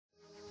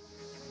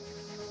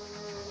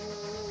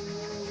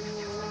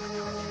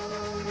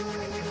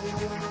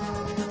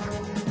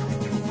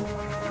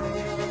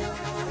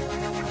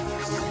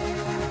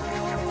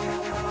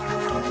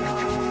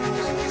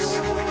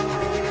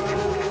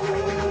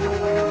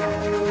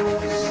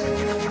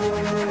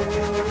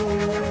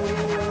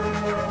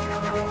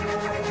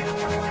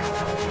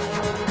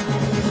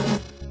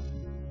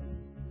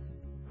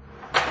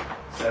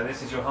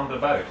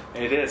about.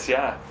 It is,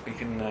 yeah. We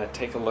can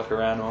take a look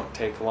around. It won't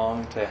take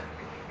long to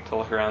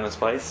look around this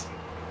place.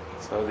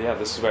 So yeah,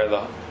 this is where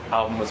the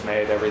album was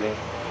made, everything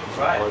was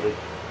recorded.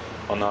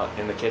 Well, not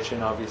in the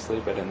kitchen,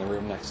 obviously, but in the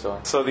room next door.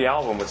 So the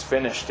album was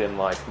finished in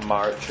like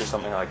March or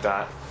something like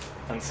that.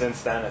 And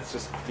since then, it's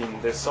just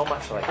been, there's so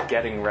much like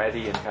getting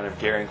ready and kind of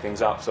gearing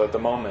things up. So at the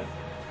moment,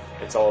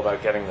 it's all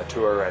about getting the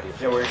tour ready.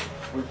 Yeah,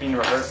 we've been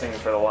rehearsing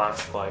for the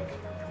last like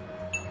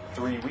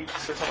 3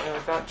 weeks or something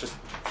like that. Just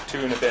 2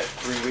 and a bit,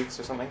 3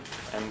 weeks or something.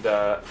 And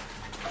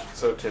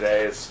so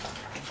today is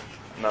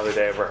another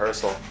day of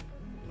rehearsal.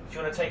 Do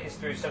you want to take us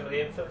through some of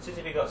the influences?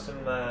 Have you got some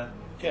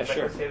yeah,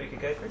 sure. here we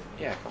could go through?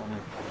 Yeah, come on in.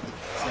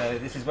 So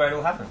this is where it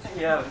all happens?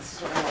 Yeah, this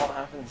is where it all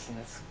happens, and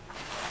it's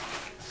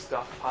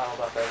stuff piled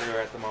up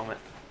everywhere at the moment.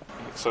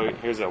 So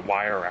here's a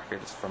Wire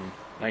record. It's from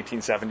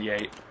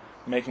 1978.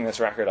 Making this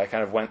record, I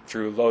kind of went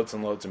through loads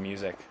and loads of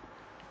music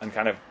and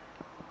kind of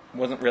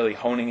wasn't really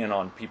honing in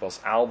on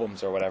people's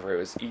albums or whatever. It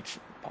was each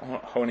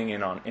honing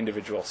in on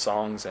individual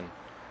songs and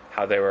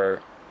how they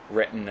were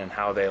written and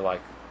how they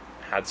like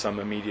had some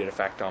immediate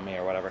effect on me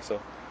or whatever.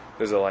 So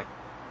there's a like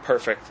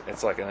perfect,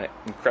 it's like an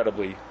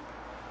incredibly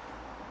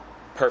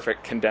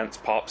perfect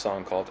condensed pop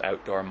song called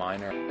Outdoor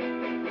Miner.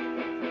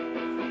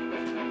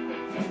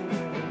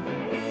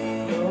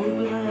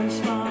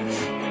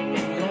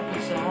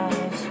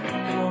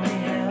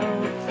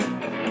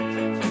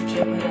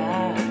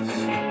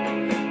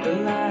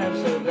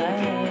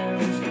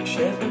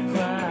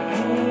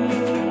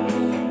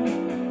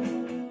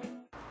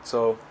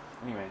 So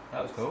anyway,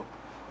 that was cool.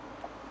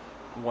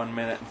 1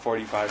 minute and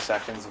 45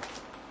 seconds of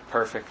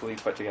perfectly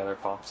put together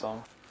pop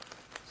song.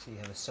 So you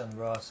have a Sun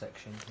Ra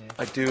section here.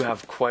 I do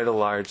have quite a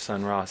large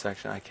Sun Ra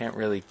section. I can't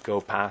really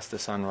go past the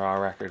Sun Ra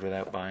record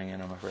without buying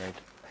it, I'm afraid.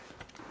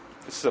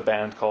 This is a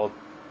band called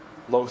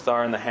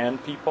Lothar and the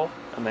Hand People,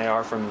 and they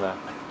are from I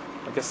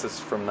guess this is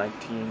from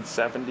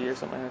 1970 or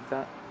something like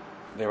that.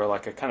 They were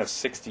like a kind of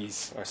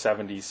 60s or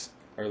 70s,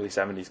 early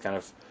 70s kind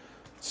of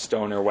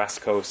stoner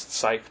West Coast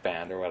psych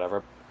band or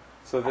whatever.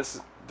 So this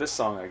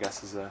song, I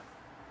guess, was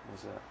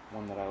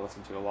one that I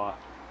listened to a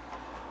lot.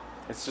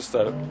 It's just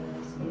a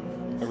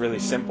really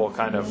simple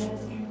kind of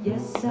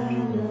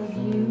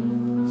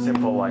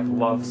simple like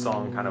love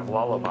song kind of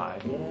lullaby,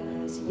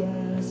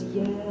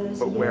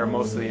 but where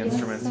most of the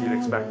instruments you'd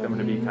expect them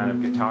to be kind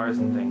of guitars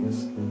and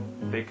things,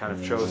 they kind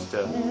of chose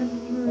to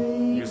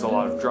use a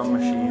lot of drum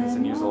machines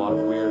and use a lot of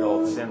weird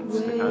old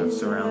synths to kind of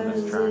surround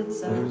this track. It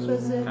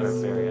was kind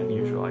of very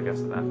unusual, I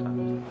guess, at that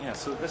time. Yeah,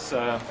 so this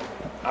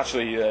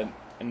actually a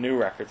new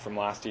record from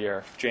last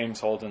year. James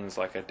Holden is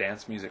like a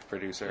dance music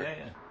producer.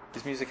 Yeah.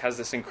 His music has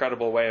this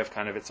incredible way of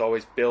kind of, it's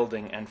always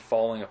building and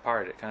falling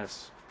apart. It kind of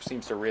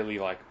seems to really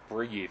like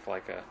breathe,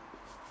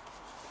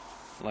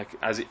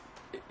 as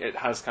it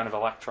has kind of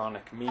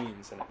electronic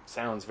means, and it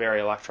sounds very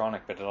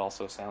electronic, but it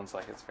also sounds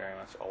like it's very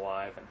much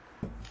alive. And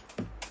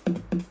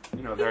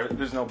you know,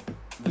 there's no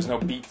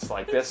beats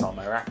like this on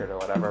my record or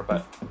whatever,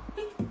 but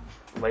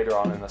later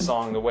on in the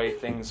song, the way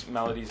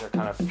melodies are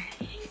kind of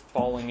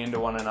falling into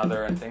one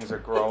another and things are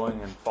growing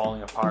and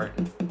falling apart.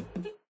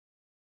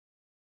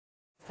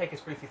 Take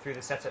us briefly through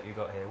the setup you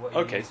got here. What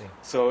are you using?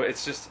 So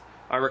it's just,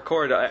 I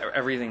record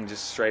everything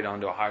just straight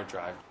onto a hard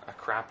drive. A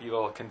crappy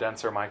little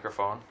condenser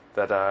microphone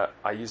that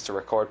I use to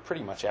record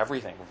pretty much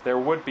everything. There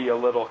would be a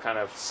little kind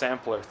of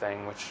sampler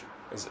thing, which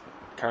is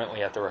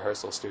currently at the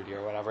rehearsal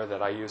studio or whatever,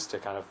 that I use to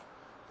kind of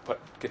put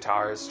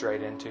guitars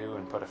straight into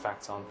and put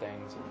effects on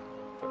things and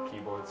put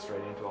keyboards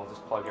straight into. I'll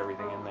just plug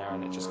everything in there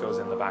and it just goes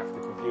in the back of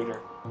the computer.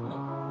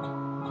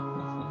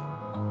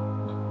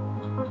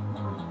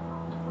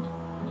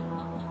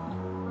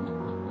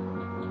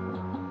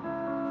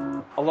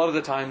 A lot of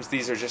the times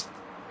these are just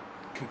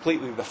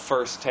completely the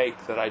first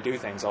take that I do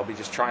things. I'll be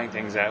just trying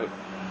things out.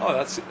 Oh,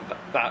 that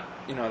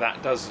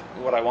does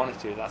what I want it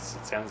to. It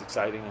sounds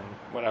exciting and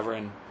whatever.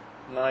 And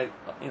then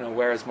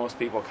whereas most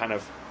people kind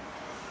of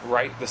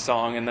write the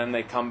song and then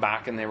they come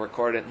back and they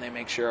record it and they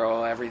make sure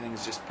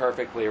everything's just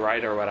perfectly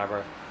right or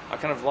whatever. I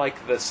kind of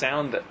like the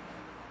sound that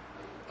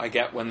I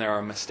get when there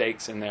are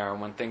mistakes in there and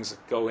when things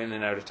go in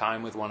and out of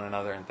time with one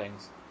another and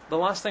things. The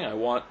last thing I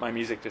want my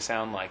music to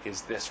sound like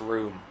is this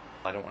room.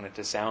 I don't want it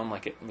to sound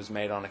like it was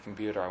made on a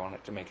computer. I want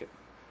it to make it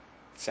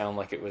sound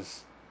like it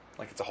was,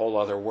 like it's a whole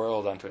other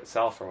world unto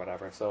itself or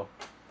whatever. So,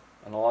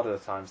 and a lot of the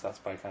times that's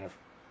by kind of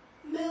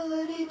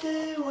Melody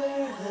Day,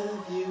 where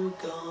have you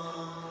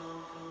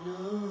gone?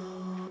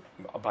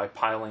 By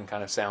piling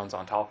kind of sounds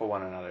on top of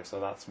one another.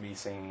 So that's me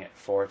singing it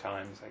 4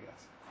 times, I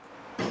guess.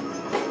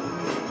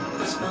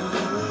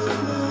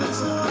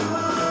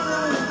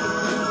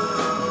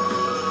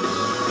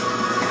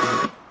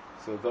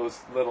 So those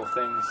little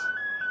things.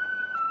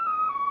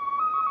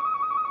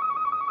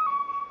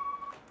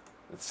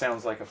 It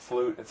sounds like a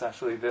flute. It's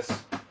actually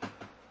this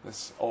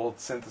old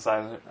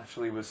synthesizer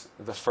actually was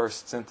the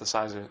first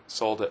synthesizer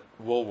sold at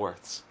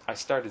Woolworths. I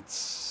started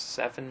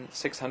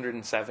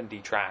 670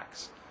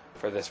 tracks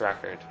for this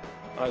record.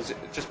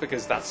 Just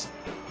because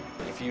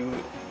if you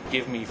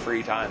give me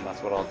free time,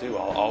 that's what I'll do.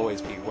 I'll always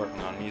be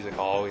working on music.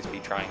 I'll always be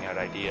trying out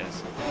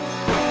ideas.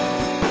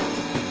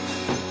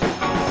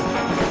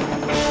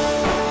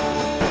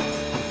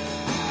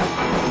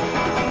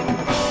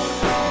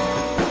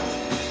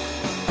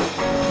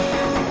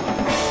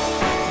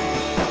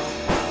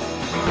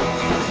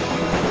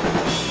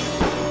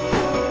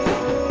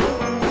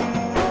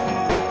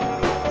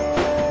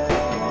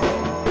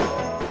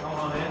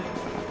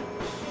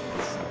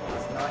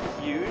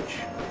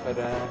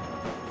 But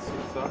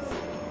suits us.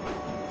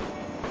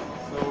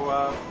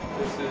 So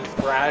this is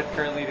Brad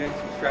currently doing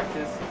some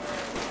stretches,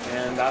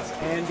 and that's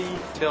Andy.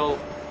 Till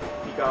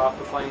he got off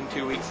the plane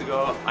 2 weeks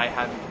ago. I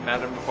hadn't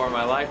met him before in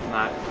my life, and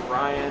that's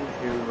Ryan,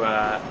 who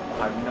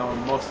I've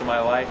known most of my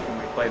life, and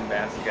we played in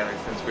bands together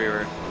since we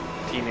were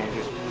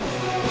teenagers.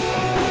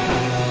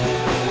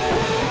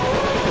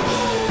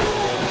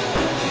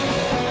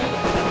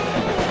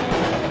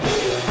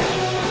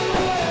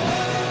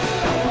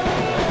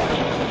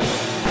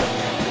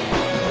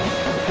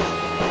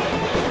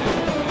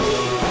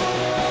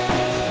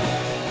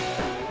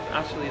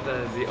 Actually,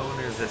 the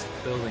owner of this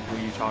building, who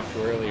you talked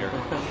to earlier,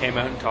 came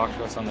out and talked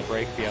to us on the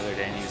break the other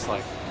day, and he was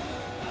like,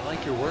 I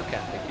like your work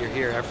ethic. You're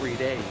here every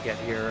day. You get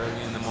here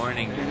early in the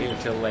morning, you're here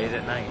till late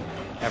at night.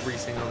 Every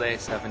single day,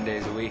 7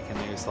 days a week. And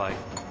he was like,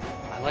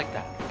 I like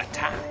that.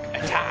 Attack,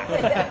 attack,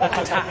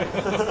 attack.